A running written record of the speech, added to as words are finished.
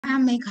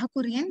I'm Megha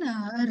Kurian,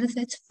 a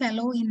research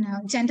fellow in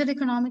gender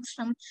economics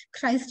from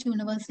Christ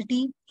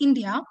University,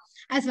 India,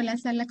 as well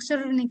as a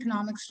lecturer in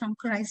economics from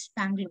Christ,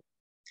 Bangalore.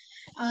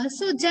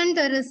 So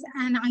gender is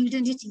an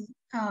identity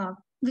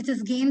which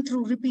is gained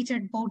through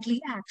repeated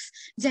bodily acts.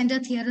 Gender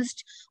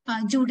theorist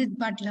Judith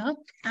Butler,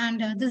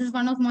 and this is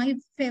one of my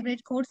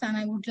favorite quotes, and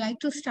I would like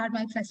to start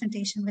my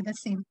presentation with the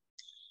same.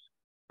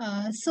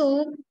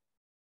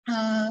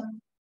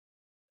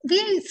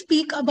 We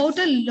speak about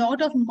a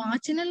lot of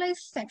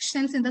marginalized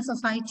sections in the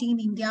society in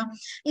India.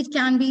 It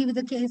can be with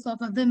the case of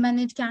a women,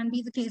 it can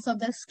be the case of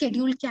the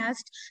scheduled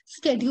caste,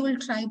 scheduled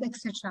tribe,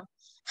 etc.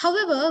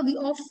 However, we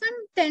often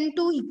tend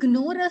to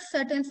ignore a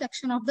certain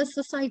section of the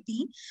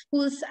society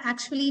who is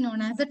actually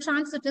known as the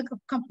transgender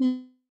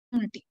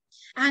community.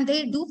 And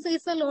they do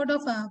face a lot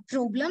of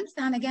problems.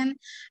 And again,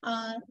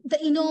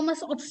 the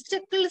enormous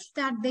obstacles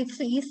that they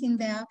face in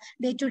their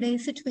day-to-day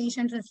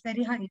situations is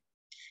very high.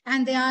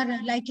 And they are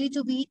likely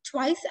to be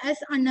twice as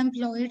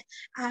unemployed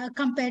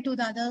compared to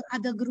the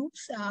other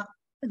groups,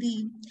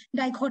 the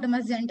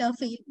dichotomous gender,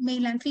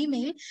 male and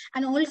female,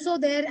 and also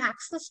their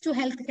access to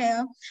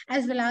healthcare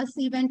as well as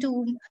even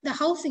to the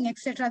housing,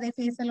 etc. They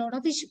face a lot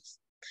of issues.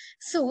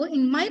 So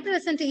in my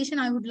presentation,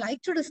 I would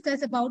like to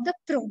discuss about the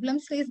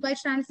problems faced by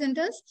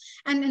transgenders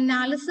and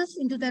analysis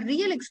into the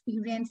real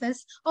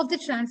experiences of the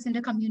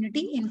transgender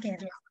community in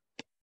Kerala.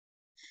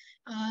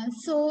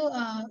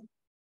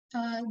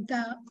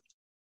 The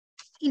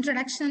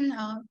introduction,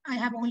 I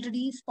have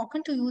already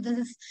spoken to you. This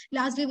is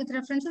largely with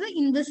reference to the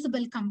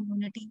invisible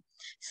community.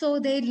 So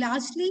they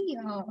largely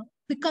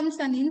becomes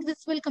an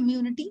invisible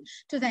community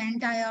to the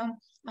entire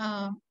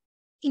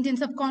Indian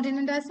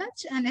subcontinent as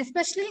such. And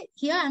especially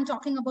here, I'm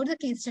talking about the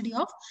case study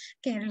of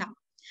Kerala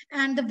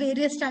and the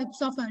various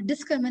types of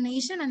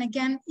discrimination. And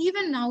again,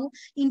 even now,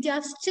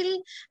 India still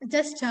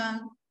just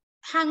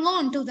hang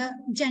on to the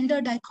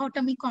gender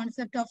dichotomy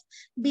concept of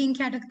being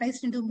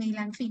categorized into male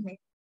and female.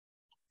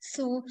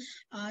 So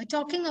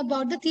talking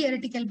about the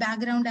theoretical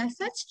background as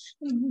such,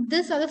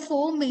 these are the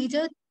four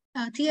major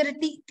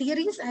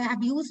theories I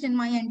have used in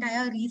my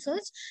entire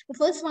research. The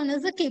first one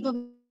is the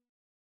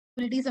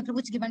capabilities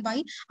approach given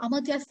by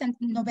Amartya Sen,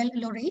 Nobel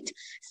laureate.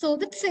 So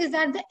that says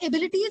that the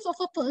abilities of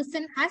a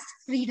person as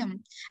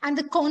freedom and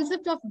the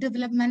concept of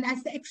development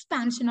as the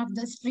expansion of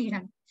this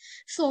freedom.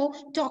 So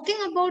talking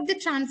about the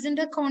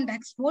transgender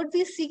context, what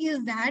we see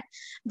is that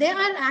they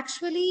are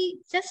actually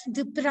just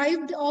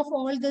deprived of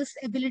all these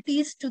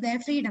abilities to their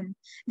freedom.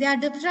 They are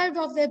deprived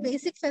of their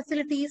basic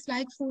facilities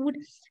like food,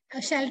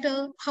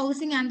 shelter,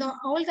 housing, and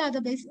all the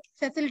other basic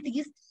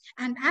facilities.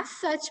 And as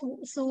such,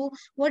 so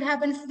what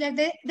happens is that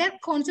their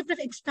concept of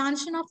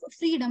expansion of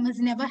freedom is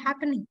never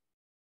happening.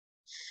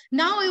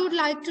 Now I would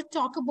like to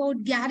talk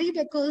about Gary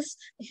Becker's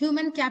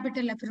human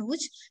capital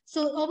approach.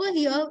 So over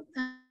here,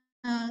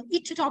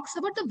 it talks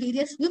about the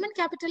various human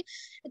capital.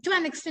 To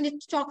an extent,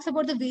 it talks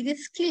about the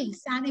various skills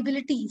and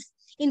abilities,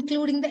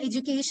 including the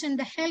education,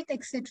 the health,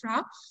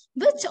 etc.,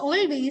 which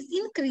always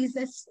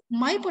increases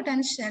my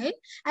potential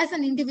as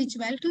an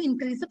individual to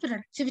increase the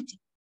productivity.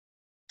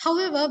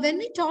 However, when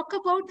we talk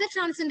about the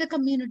transgender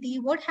community,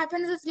 what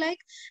happens is like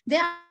they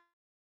are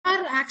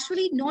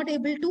actually not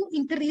able to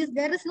increase.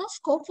 There is no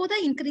scope for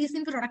the increase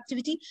in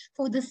productivity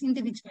for these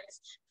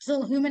individuals.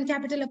 So human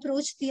capital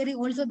approach theory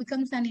also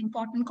becomes an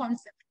important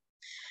concept.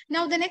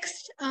 Now, the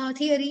next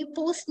theory,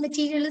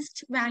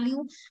 post-materialist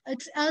value,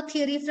 it's a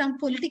theory from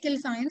political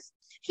science.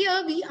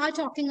 Here we are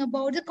talking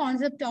about the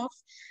concept of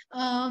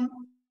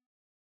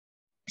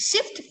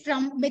shift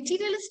from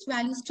materialist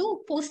values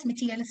to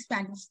post-materialist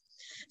values.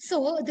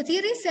 So the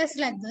theory says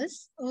like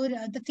this, or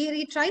the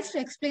theory tries to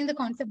explain the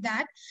concept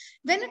that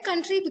when a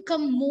country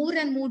becomes more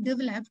and more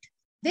developed,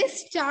 they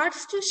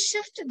starts to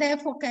shift their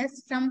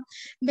focus from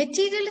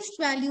materialist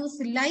values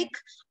like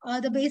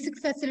the basic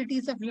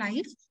facilities of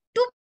life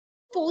to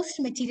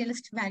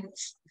post-materialist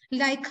values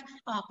like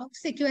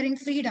securing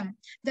freedom,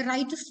 the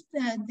right to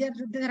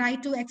the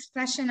right to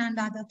expression and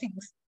other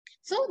things.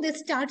 So this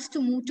starts to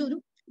move to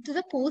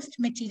the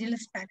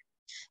post-materialist value.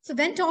 So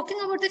when talking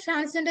about the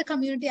transgender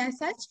community as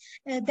such,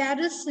 there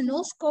is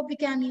no scope we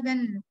can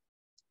even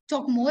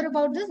talk more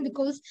about this,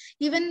 because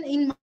even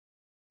in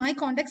my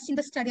context in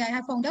the study, I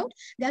have found out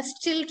they are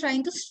still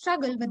trying to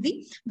struggle with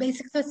the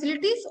basic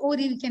facilities, or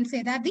you can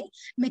say that the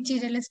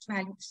materialist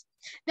values.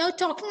 Now,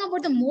 talking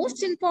about the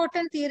most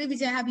important theory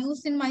which I have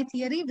used in my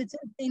theory, which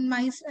in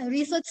my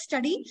research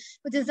study,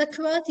 which is the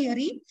queer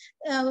theory,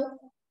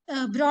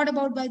 brought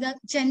about by the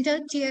gender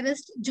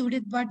theorist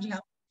Judith Butler.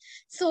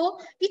 So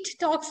it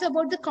talks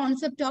about the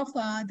concept of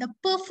the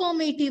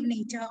performative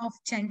nature of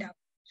gender,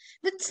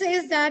 which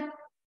says that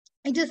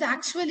it is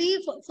actually,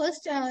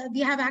 first,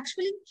 we have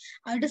actually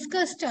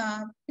discussed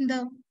in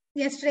the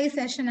yesterday's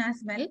session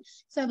as well.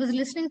 So I was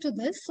listening to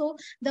this. So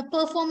the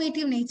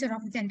performative nature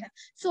of gender.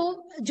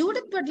 So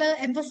Judith Butler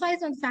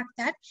emphasized on the fact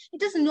that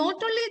it is not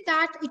only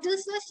that it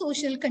is a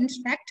social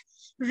construct,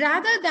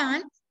 rather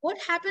than what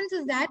happens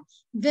is that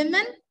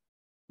women,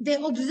 they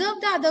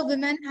observe the other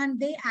women and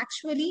they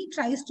actually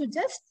tries to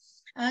just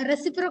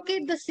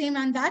reciprocate the same,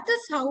 and that is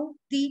how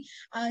the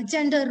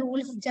gender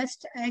roles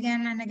just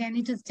again and again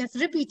it is just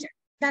repeated.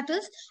 That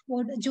is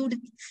what Judith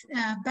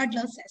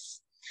Butler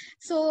says.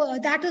 So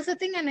that is the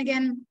thing, and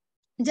again,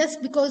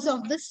 just because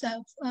of this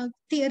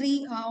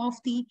theory of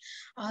the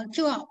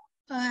cure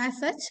as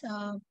such,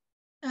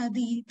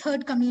 the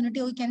third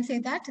community, we can say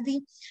that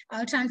the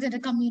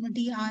transgender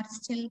community are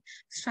still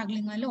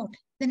struggling a lot.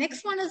 The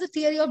next one is the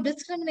theory of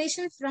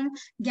discrimination from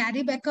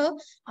Gary Becker,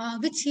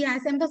 which he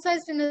has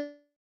emphasized in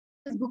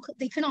his book,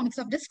 The Economics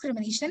of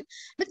Discrimination,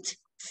 which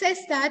says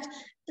that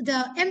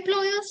the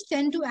employers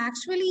tend to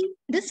actually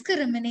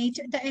discriminate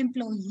the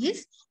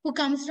employees who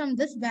comes from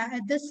this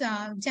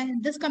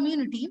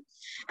community,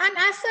 and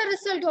as a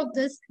result of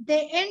this,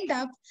 they end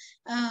up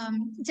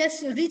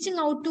just reaching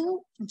out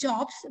to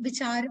jobs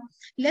which are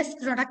less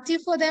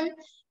productive for them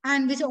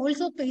and which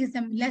also pays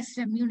them less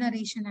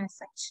remuneration as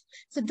such.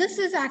 So this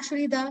is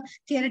actually the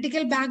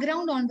theoretical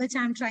background on which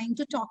I'm trying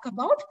to talk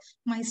about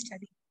my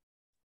study.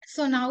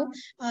 So now,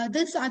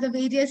 these are the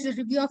various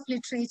review of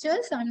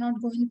literatures. I'm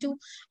not going to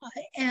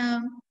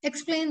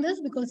explain this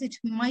because it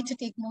might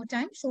take more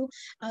time. So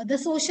the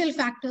social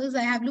factors,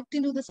 I have looked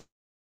into the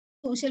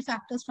social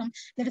factors from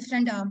the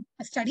different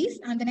studies.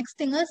 And the next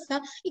thing is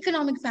the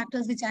economic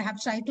factors, which I have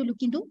tried to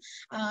look into.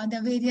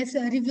 The various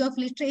review of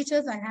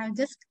literatures I have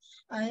just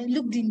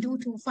looked into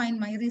to find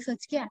my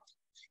research gap.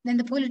 Then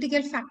the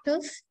political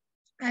factors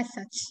as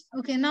such.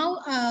 Okay, now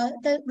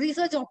the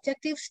research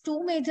objectives,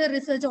 two major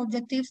research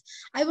objectives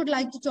I would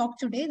like to talk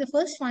today. The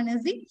first one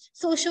is the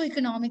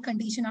socio-economic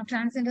condition of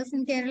transgenders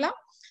in Kerala.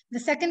 The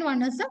second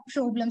one is the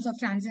problems of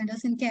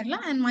transgenders in Kerala,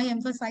 and my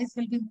emphasis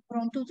will be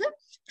more on to the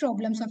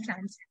problems of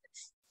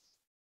transgenders.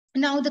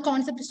 Now, the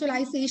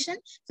conceptualization.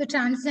 So,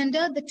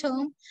 transgender, the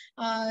term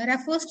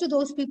refers to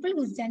those people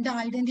whose gender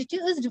identity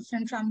is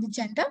different from the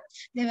gender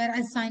they were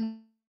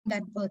assigned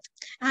at birth.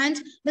 And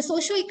the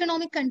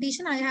socio-economic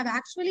condition, I have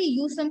actually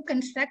used some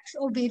constructs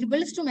or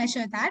variables to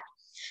measure that.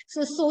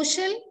 So,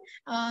 social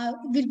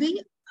will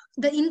be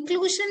the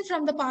inclusion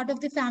from the part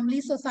of the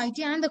family,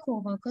 society, and the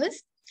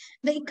co-workers.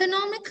 The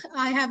economic,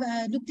 I have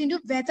looked into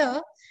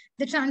whether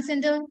the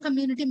transgender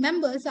community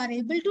members are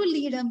able to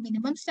lead a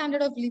minimum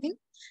standard of living.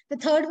 The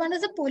third one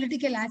is a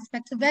political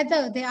aspect,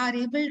 whether they are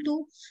able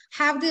to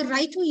have the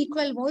right to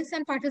equal voice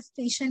and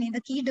participation in the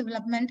key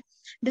development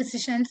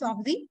decisions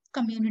of the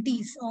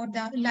communities or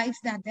the lives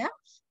that they are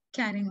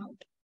carrying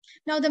out.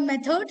 Now the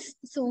methods,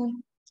 so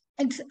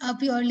it's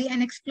purely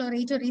an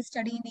exploratory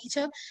study in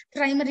nature,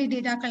 primary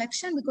data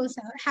collection, because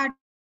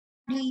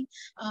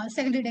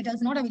secondary data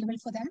is not available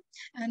for them.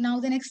 And now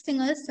the next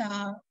thing is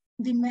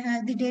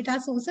the data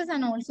sources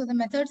and also the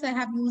methods I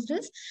have used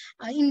is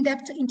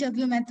in-depth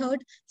interview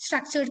method,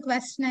 structured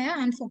questionnaire,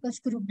 and focus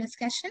group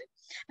discussion.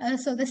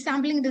 So the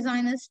sampling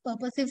design is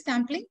purposive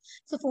sampling.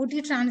 So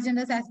 40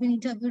 transgenders has been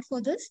interviewed for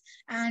this,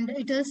 and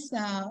it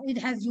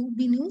has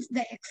been used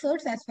the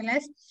excerpts as well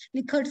as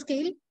Likert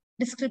scale,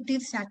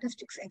 descriptive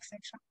statistics, etc.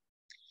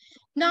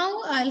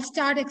 Now I'll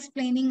start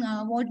explaining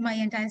what my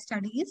entire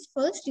study is.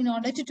 First, in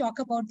order to talk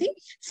about the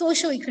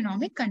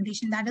socio-economic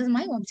condition, that is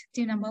my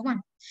objective number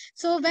one.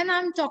 So when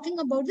I'm talking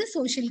about the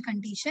social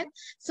condition,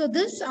 so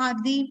these are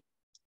the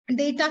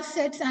data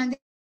sets and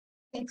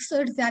the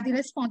excerpts that the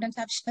respondents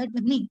have shared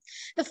with me.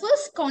 The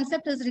first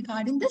concept is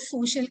regarding the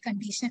social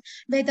condition,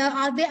 whether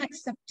are they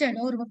accepted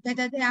or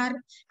whether they are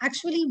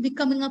actually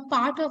becoming a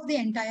part of the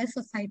entire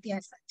society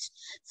as such.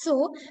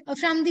 So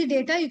from the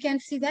data, you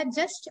can see that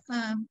just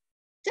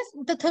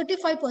the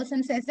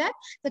 35% says that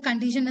the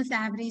condition is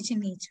average in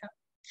nature.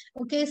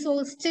 Okay,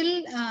 so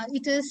still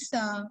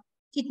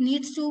it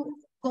needs to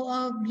go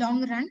a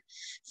long run.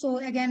 So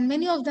again,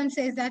 many of them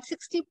says that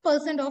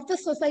 60% of the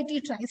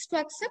society tries to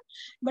accept,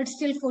 but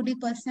still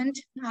 40%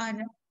 are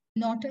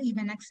not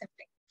even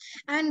accepting.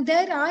 And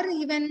there are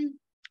even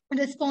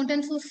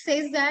respondents who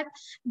says that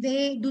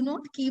they do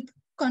not keep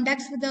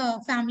contacts with the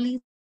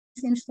family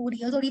since 4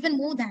 years or even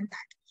more than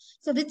that.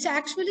 So which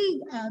actually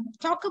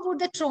talk about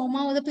the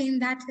trauma or the pain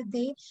that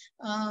they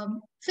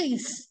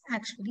face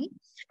actually.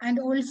 And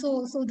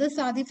also, so these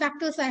are the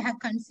factors I have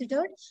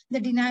considered.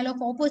 The denial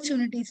of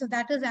opportunity. So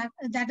that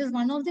is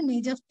one of the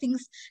major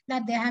things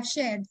that they have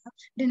shared.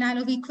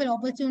 Denial of equal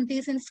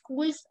opportunities in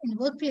schools, in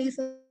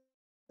workplaces,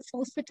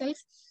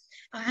 hospitals,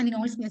 and in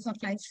all spheres of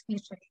life,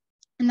 literally.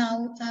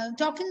 Now,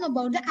 talking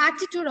about the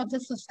attitude of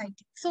the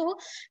society. So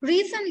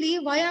recently,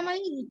 why am I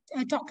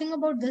talking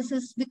about this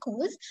is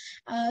because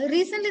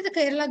recently the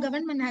Kerala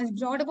government has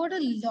brought about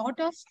a lot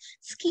of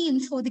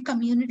schemes for the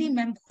community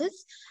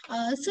members.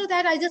 So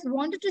that I just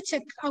wanted to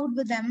check out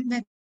with them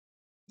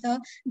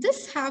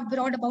this have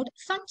brought about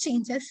some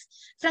changes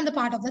from the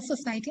part of the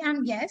society,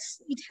 and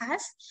yes, it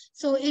has.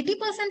 So 80%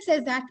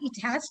 says that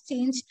it has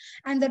changed,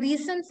 and the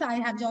reasons I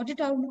have jotted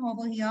down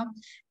over here: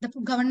 the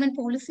government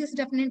policies,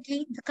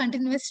 definitely the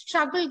continuous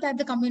struggle that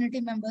the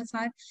community members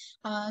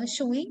are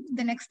showing,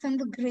 the next thing,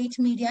 the great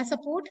media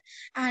support,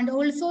 and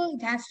also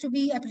it has to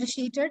be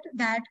appreciated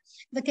that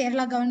the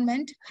Kerala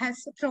government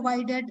has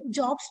provided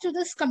jobs to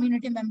this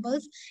community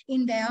members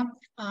in their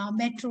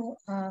metro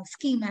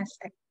scheme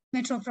aspect.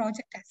 metro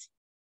project as well.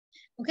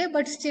 Okay,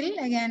 but still,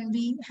 again,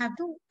 we have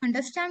to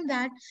understand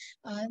that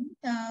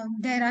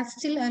there are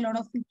still a lot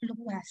of people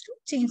who has to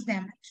change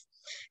their minds.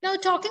 Now,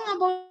 talking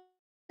about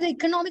the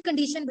economic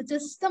condition, which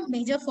is the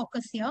major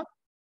focus here.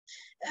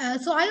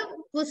 So I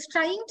was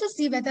trying to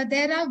see whether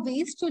there are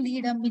ways to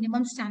lead a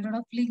minimum standard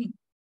of living.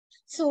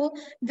 So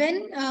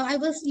when I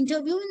was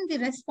interviewing the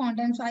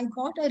respondents, I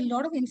got a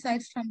lot of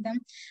insights from them.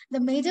 The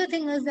major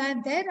thing is that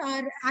there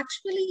are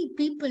actually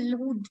people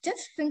who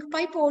just drink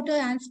pipe water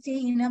and stay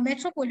in a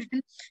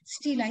metropolitan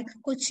city like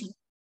Kochi.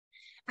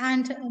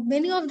 And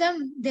many of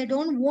them, they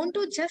don't want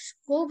to just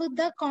go with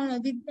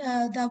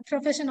the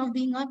profession of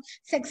being a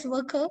sex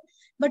worker,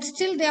 but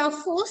still they are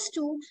forced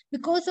to,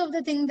 because of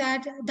the thing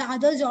that the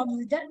other job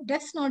that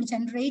does not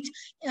generate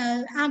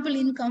ample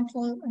income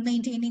for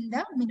maintaining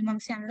the minimum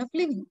standard of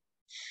living.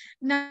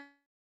 Now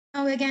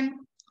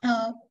again,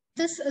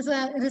 this is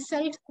a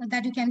result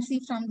that you can see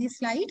from this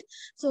slide.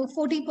 So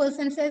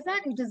 40% says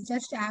that it is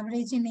just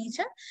average in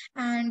nature,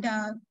 and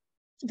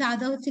the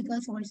other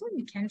figures also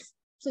you can see.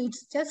 So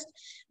it's just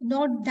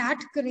not that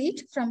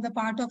great from the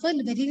part of a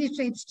very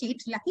literate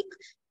state like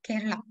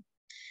Kerala.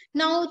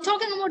 Now,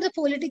 talking about the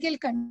political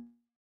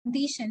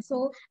condition,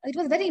 so it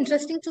was very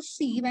interesting to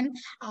see when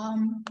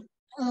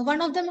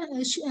one of them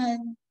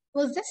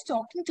was just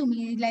talking to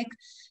me like,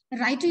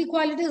 right to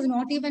equality is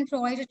not even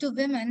provided to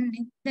women,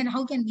 then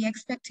how can we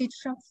expect it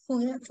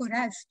for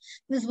us?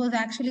 This was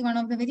actually one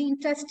of the very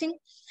interesting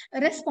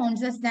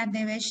responses that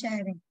they were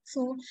sharing.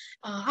 So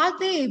are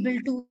they able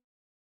to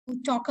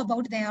talk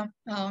about their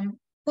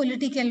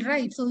political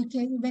rights? So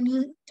when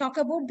you talk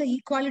about the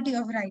equality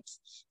of rights,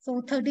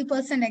 so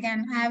 30%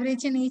 again,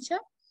 average in nature.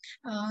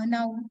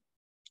 Now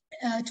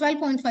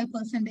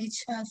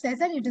 12.5% says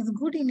that it is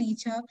good in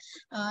nature.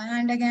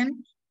 And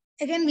again,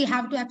 we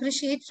have to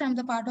appreciate from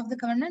the part of the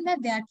government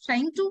that they are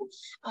trying to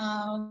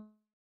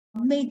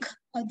make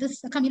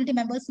this community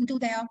members into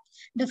their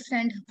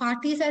different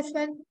parties as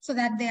well, so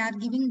that they are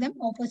giving them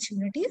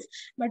opportunities,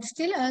 but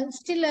still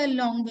a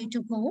long way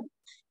to go.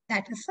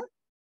 That is a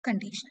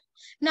condition.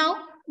 Now,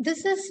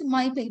 this is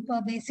my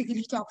paper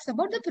basically talks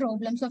about the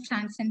problems of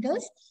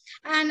transgenders,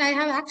 and I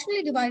have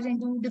actually divided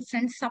into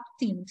different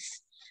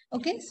sub-themes.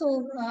 Okay,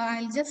 so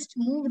I'll just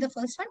move the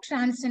first one,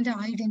 transgender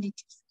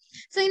identities.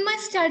 So in my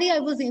study, I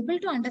was able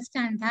to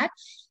understand that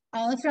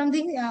from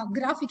the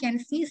graph, you can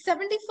see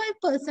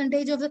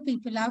 75% of the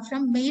people are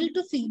from male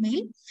to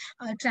female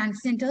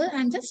transgender,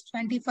 and just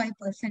 25%.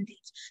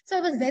 So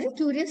I was very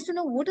curious to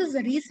know what is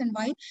the reason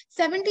why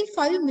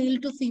 75 male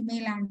to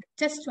female and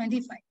just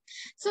 25.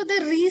 So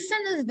the reason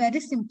is very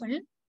simple.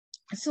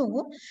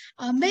 So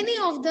many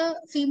of the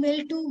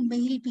female to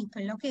male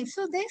people, okay,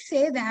 so they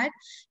say that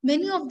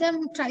many of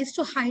them tries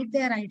to hide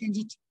their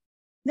identity.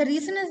 The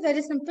reason is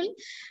very simple.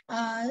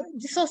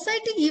 The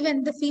society,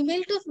 even the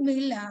female to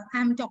male,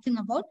 I'm talking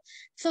about,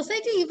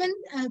 society even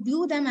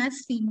view them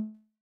as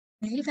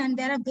females, and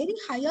there are very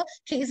higher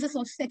cases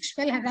of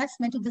sexual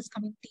harassment in this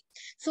community.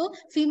 So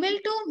female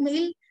to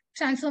male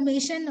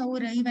transformation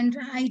or even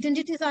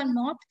identities are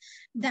not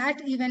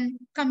that even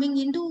coming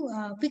into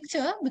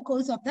picture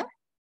because of the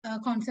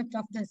concept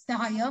of this, the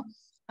higher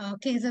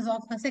cases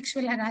of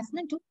sexual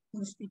harassment to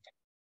those people.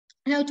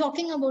 Now,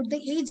 talking about the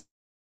age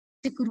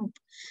group.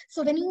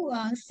 So when you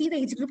see the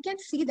age group, you can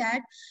see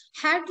that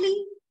hardly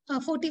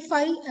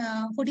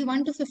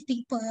 41 to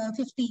 50,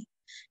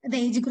 the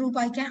age group,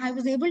 I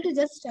was able to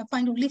just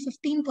find only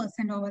 15%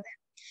 over there.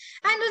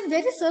 And it was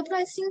very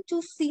surprising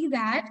to see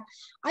that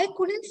I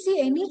couldn't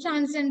see any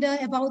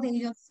transgender above the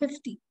age of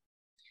 50.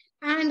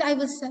 And I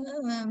was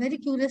very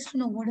curious to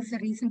know what is the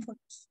reason for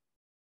this.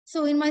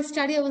 So in my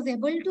study, I was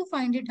able to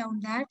find it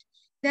out that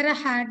there are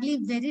hardly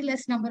very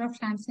less number of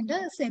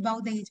transgenders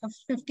above the age of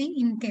 50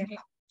 in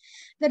Kerala.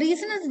 The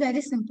reason is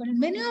very simple.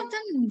 Many of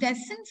them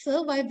doesn't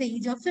survive the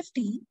age of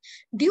 50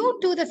 due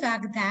to the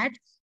fact that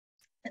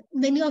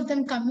many of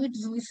them commit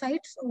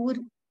suicides, or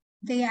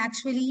they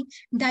actually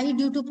die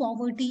due to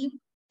poverty,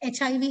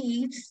 HIV,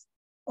 AIDS,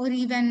 or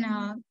even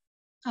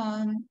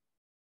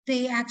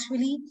they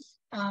actually,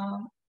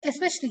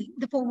 especially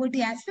the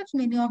poverty aspects,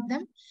 many of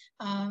them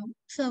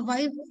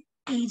survive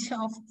age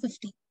of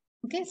 50.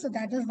 Okay, so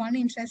that is one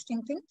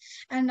interesting thing.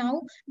 And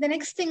now the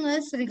next thing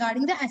is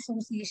regarding the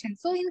association.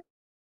 So in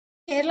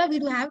Kerala, we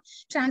do have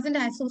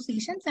transgender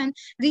associations, and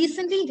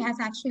recently it has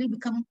actually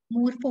become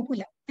more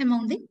popular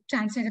among the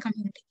transgender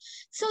community.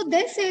 So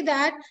they say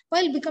that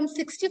while become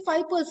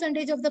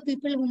 65% of the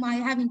people whom I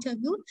have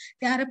interviewed,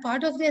 they are a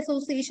part of the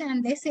association,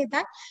 and they say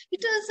that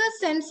it is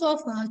a sense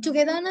of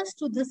togetherness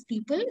to these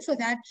people, so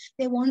that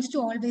they want to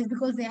always,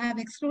 because they have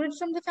excluded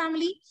from the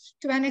family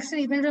to an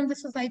extent, even from the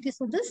society.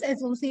 So these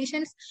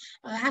associations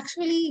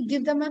actually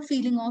give them a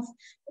feeling of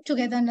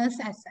togetherness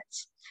as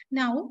such.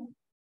 Now,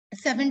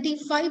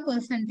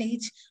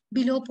 75%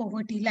 below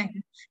poverty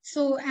line.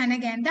 So, and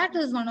again, that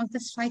is one of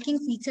the striking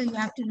feature you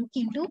have to look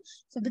into.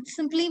 So that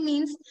simply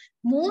means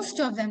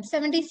most of them,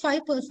 75%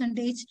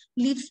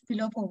 lives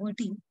below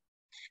poverty.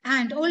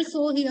 And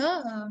also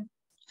here,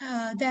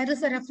 there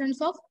is a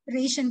reference of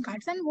ration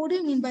cards. And what do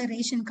you mean by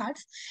ration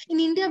cards? In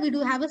India, we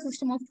do have a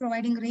system of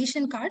providing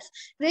ration cards.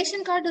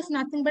 Ration card is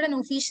nothing but an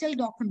official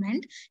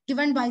document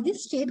given by the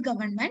state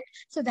government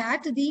so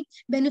that the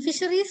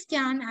beneficiaries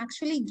can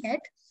actually get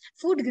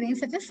food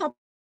grains at a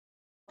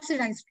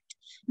subsidized rate.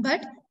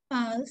 But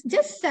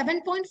just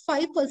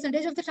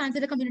 7.5% of the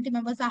transgender community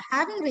members are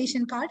having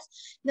ration cards.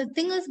 The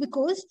thing is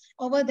because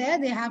over there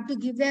they have to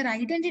give their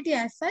identity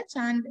as such,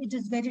 and it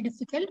is very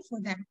difficult for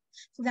them.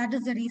 So that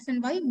is the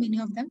reason why many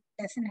of them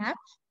doesn't have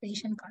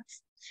ration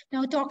cards.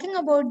 Now talking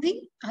about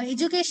the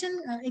educational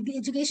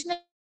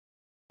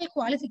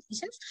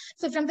qualifications.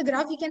 So from the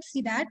graph, we can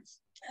see that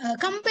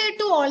compared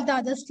to all the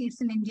other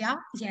states in India,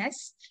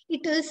 yes,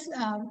 it is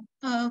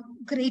a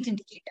great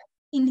indicator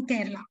in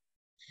Kerala.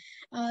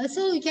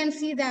 So you can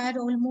see that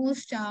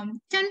almost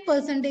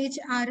 10%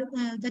 are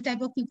the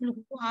type of people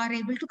who are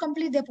able to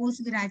complete their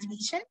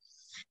post-graduation.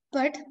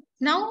 But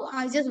now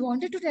I just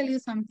wanted to tell you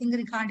something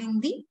regarding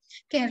the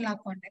Kerala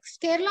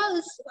context. Kerala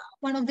is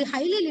one of the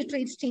highly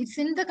literate states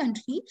in the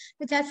country,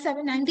 which has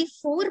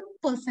 94%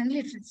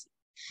 literacy.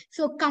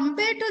 So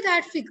compared to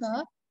that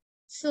figure,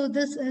 so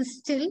this is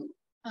still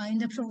in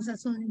the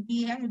process. So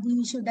we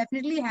should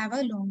definitely have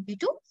a long way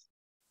to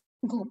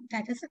go.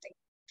 That is the thing.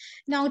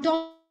 Now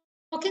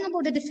talking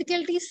about the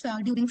difficulties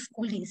during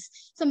school days.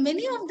 So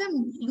many of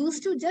them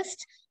used to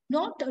just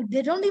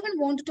they don't even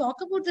want to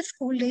talk about the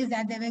school days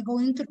that they were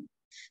going through.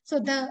 So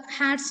the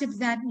hardships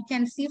that we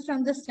can see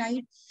from the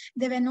slide,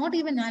 they were not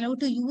even allowed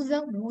to use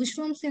the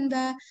washrooms in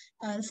the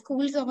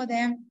schools over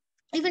there.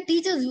 Even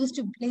teachers used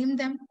to blame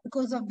them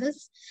because of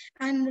this,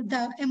 and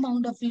the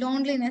amount of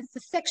loneliness, the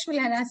sexual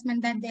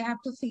harassment that they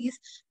have to face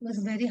was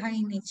very high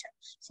in nature.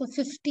 So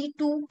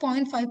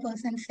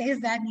 52.5% says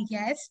that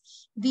yes,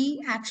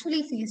 we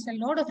actually faced a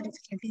lot of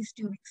difficulties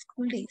during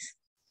school days.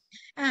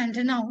 And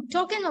now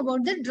talking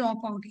about the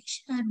dropout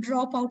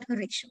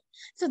ratio.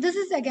 So this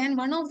is again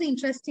one of the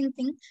interesting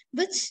things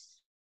which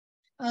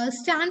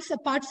stands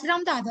apart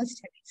from the other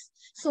studies.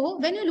 So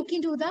when you look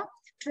into the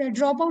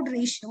dropout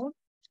ratio,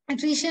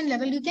 attrition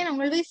level, you can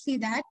always see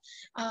that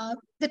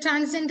the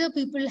transgender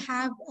people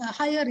have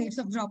higher rates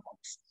of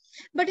dropouts.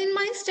 But in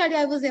my study,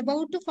 I was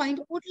about to find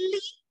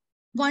only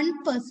 1%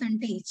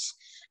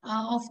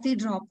 of the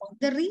dropout.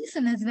 The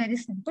reason is very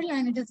simple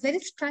and it is very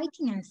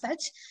striking as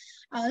such.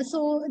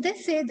 So they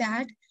say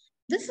that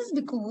this is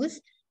because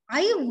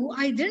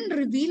I didn't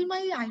reveal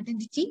my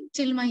identity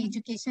till my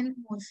education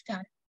was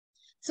done.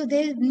 So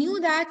they knew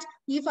that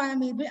if I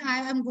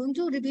am going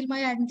to reveal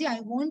my identity,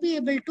 I won't be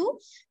able to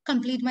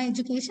complete my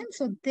education.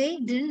 So they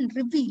didn't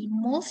reveal,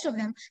 most of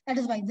them. That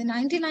is why the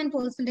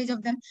 99%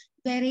 of them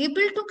were able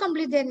to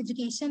complete their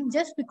education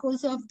just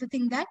because of the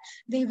thing that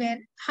they were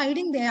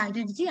hiding their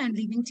identity and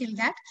leaving till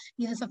that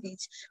years of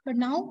age. But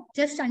now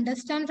just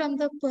understand from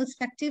the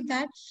perspective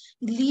that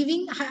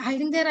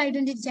hiding their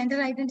identity,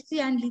 gender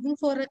identity and living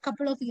for a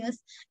couple of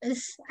years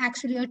is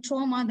actually a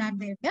trauma that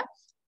they were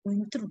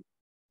going through.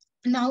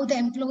 Now the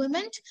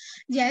employment,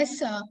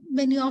 yes,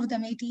 many of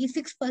them,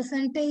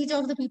 86%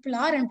 of the people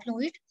are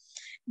employed,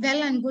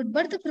 well and good.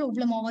 But the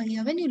problem over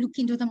here, when you look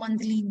into the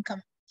monthly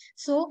income,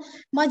 so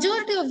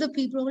majority of the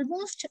people,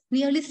 almost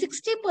nearly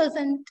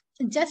 60%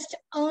 just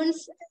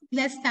earns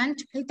less than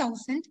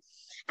 12,000,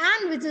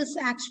 and which is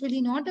actually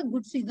not a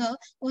good figure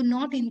or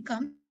not a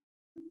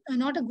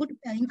good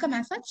income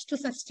as such to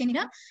sustain in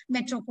a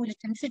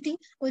metropolitan city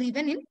or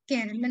even in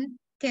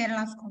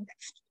Kerala's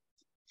context.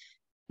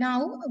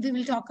 Now we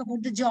will talk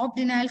about the job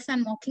denials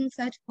and mockings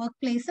at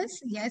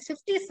workplaces. Yes,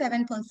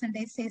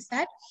 57% says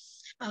that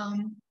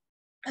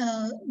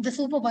the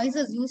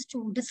supervisors used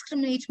to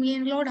discriminate me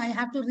a lot. I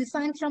have to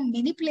resign from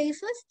many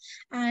places,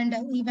 and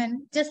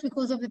even just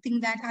because of the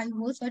thing that I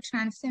was a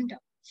transgender.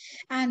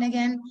 And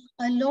again,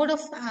 a lot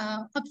of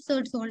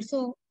absurds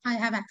also I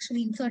have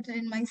actually inserted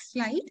in my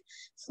slide.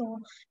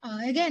 So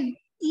again,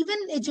 even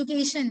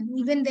education,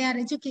 even they are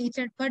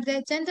educated, but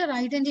their gender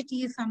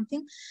identity is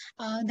something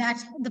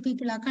that the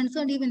people are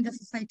concerned, even the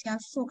society are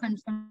so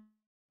concerned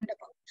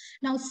about.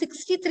 Now,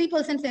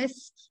 63%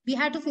 says we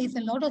had to face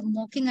a lot of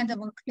mocking at the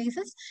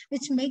workplaces,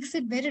 which makes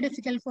it very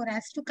difficult for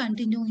us to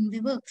continue in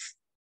the works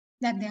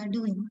that they are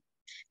doing.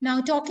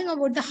 Now, talking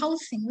about the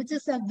housing, which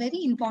is a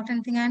very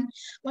important thing and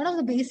one of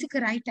the basic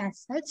rights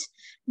as such,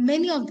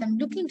 many of them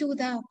look into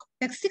the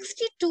like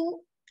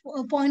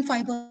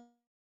 62.5%,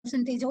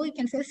 or you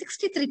can say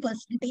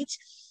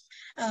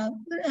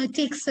 63%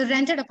 takes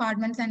rented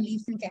apartments and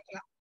lives in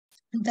Kerala.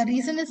 The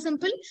reason is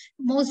simple.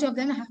 Most of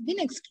them have been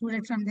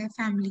excluded from their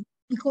family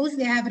because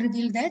they have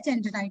revealed their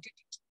gender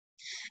identity.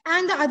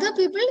 And the other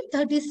people,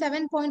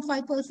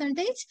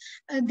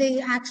 37.5%,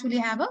 they actually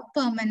have a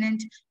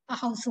permanent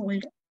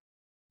household,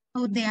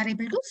 or they are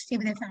able to stay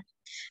with their family.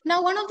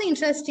 Now, one of the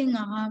interesting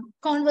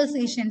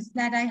conversations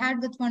that I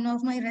had with one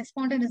of my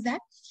respondents is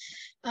that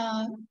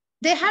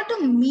they had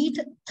to meet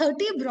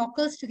 30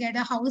 brokers to get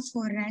a house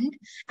for rent.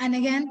 And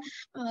again,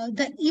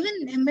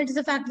 even amidst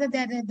the fact that they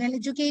are well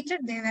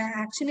educated, they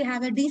actually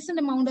have a decent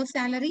amount of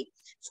salary,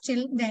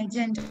 still their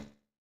gender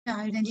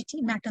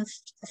identity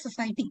matters to the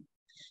society.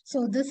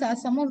 So these are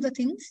some of the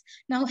things.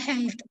 Now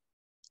health.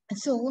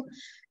 So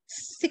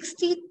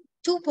 62%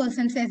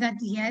 says that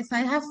yes, I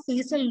have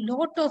faced a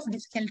lot of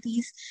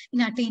difficulties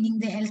in attaining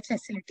the health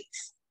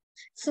facilities.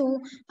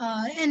 So,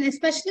 and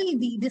especially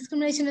the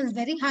discrimination is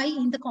very high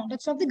in the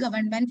context of the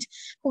government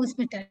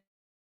hospital.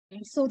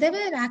 So they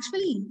were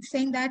actually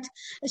saying that,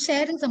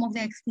 sharing some of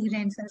their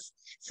experiences.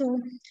 So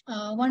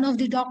one of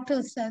the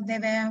doctors, they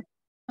were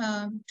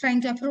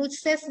trying to approach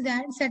said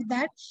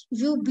that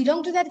if you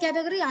belong to that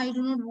category, I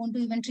do not want to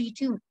even treat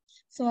you.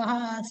 So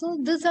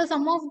these are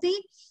some of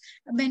the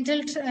mental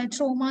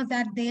traumas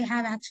that they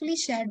have actually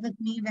shared with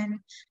me when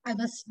I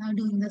was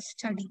doing the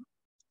study.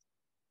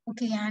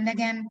 Okay, and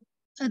again,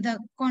 the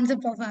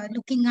concept of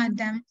looking at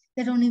them,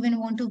 they don't even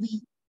want to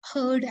be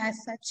heard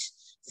as such.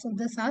 So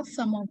these are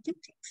some of the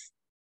things.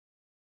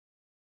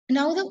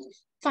 Now the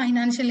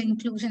financial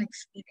inclusion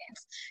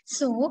experience.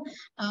 So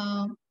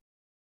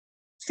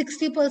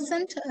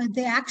 60%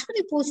 they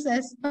actually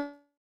possess,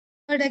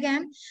 but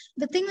again,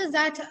 the thing is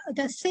that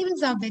the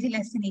savings are very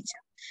less in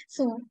nature.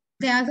 So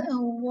they are,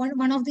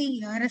 one of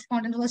the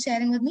respondents was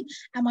sharing with me,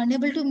 I'm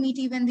unable to meet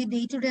even the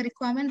day-to-day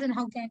requirements, and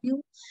how can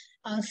you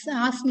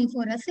ask me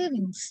for a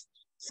savings?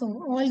 So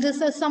all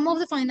this are some of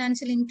the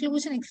financial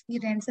inclusion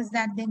experiences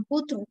that they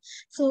go through.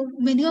 So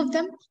many of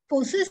them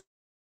possess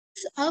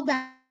a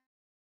bank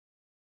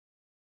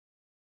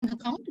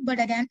account, but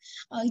again,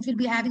 it will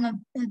be having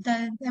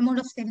the amount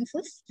of savings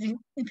is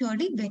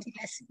purely very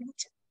less in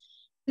nature.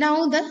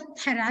 Now the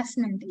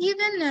harassment,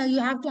 even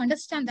you have to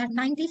understand that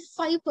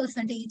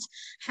 95%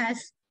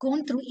 has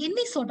gone through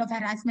any sort of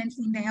harassments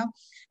in their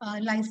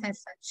life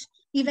as such.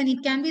 Even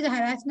it can be the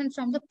harassment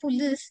from the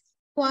police,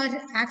 who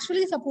are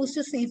actually supposed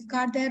to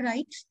safeguard their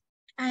rights.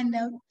 And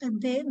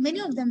many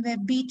of them were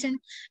beaten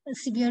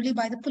severely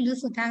by the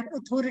police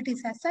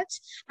authorities as such.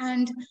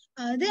 And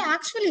they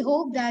actually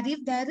hope that if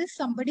there is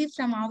somebody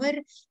from our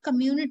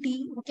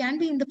community who can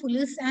be in the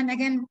police, and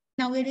again,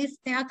 nowadays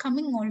they are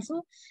coming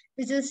also,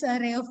 which is a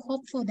ray of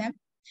hope for them.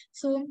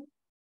 So,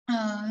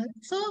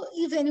 so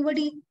if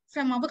anybody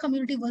from our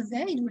community was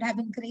there, it would have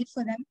been great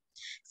for them.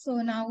 So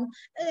now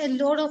a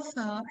lot of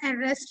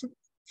arrest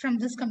from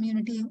this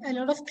community, a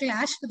lot of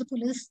clash with the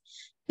police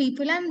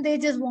people, and they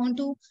just want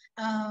to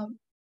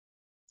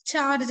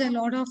charge a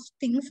lot of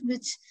things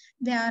which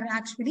they are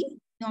actually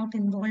not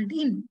involved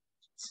in.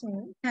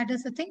 So that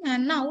is the thing.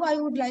 And now I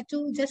would like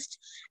to just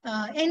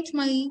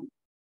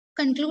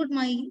conclude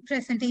my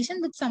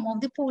presentation with some of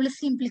the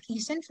policy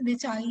implications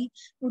which I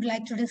would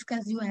like to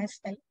discuss you as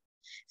well.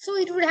 So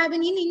it would have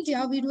been in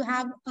India, we do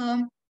have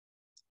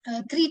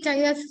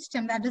three-tier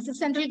system, that is the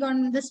central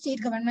government, the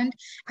state government,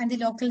 and the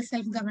local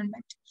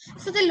self-government.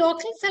 So the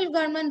local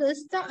self-government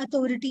is the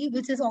authority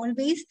which is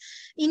always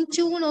in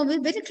tune or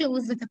very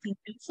close with the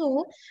people.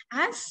 So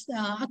as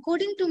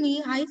according to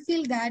me, I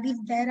feel that if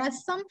there are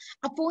some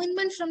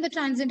appointments from the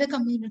transgender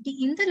community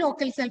in the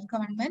local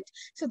self-government,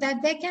 so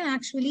that they can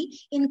actually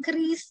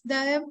increase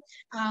the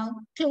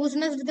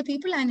closeness with the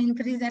people and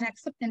increase their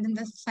acceptance in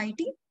the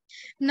society.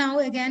 Now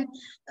again,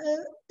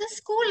 the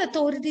school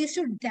authorities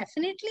should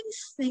definitely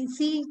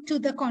see to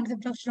the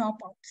concept of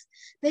dropouts.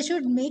 They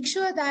should make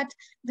sure that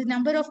the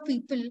number of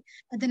people,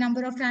 the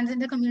number of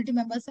transgender community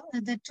members,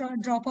 the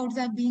dropouts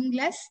are being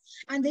less,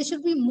 and they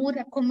should be more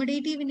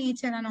accommodative in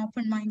nature and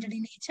open-minded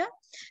in nature.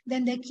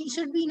 Then they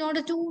should be, in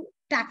order to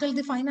tackle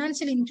the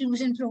financial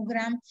inclusion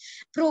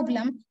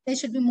problem, there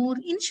should be more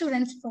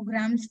insurance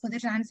programs for the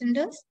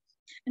transgenders.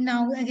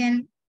 Now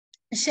again,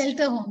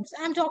 shelter homes.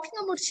 I'm talking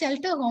about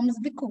shelter homes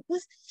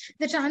because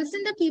the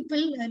transgender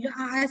people,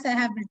 as I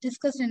have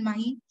discussed in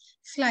my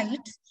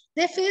slides,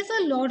 they face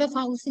a lot of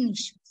housing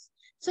issues.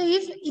 So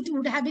if it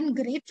would have been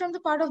great from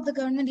the part of the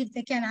government if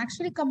they can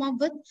actually come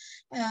up with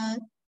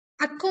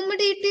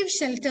accommodative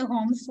shelter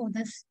homes for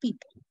these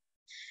people.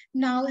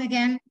 Now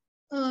again,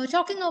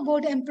 talking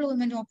about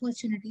employment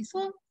opportunities.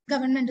 So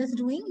government is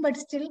doing, but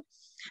still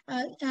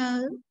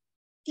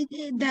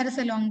there is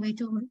a long way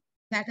to.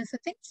 That is the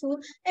thing. So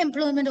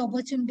employment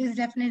opportunities,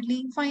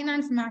 definitely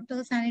finance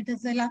matters, and it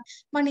is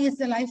money is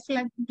the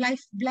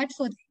lifeblood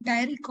for the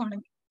entire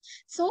economy.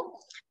 So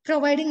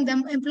providing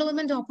them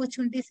employment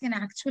opportunities can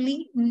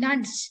actually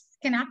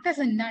act as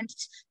a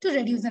nudge to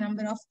reduce the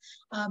number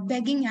of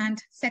begging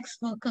and sex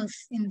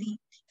workers in the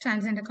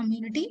transgender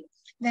community.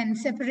 Then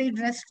separate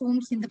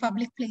restrooms in the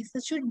public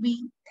places should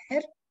be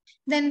there.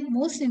 Then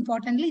most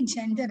importantly,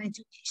 gender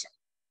education.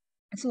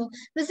 So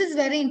this is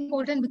very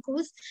important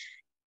because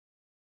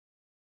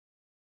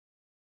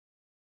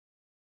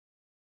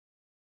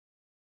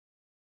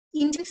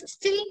Indians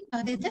still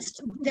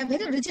they're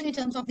very rigid in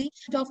terms of the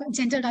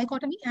gender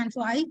dichotomy, and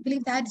so I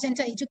believe that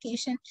gender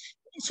education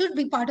should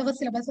be part of a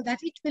syllabus so that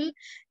it will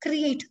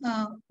create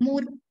more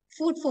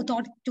food for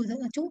thought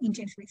to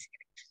Indians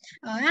basically,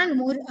 and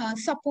more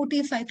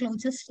supportive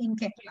psychologists in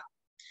Kerala.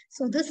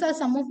 So these are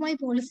some of my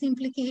policy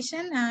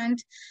implication, and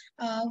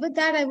with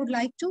that I would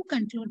like to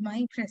conclude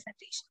my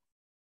presentation.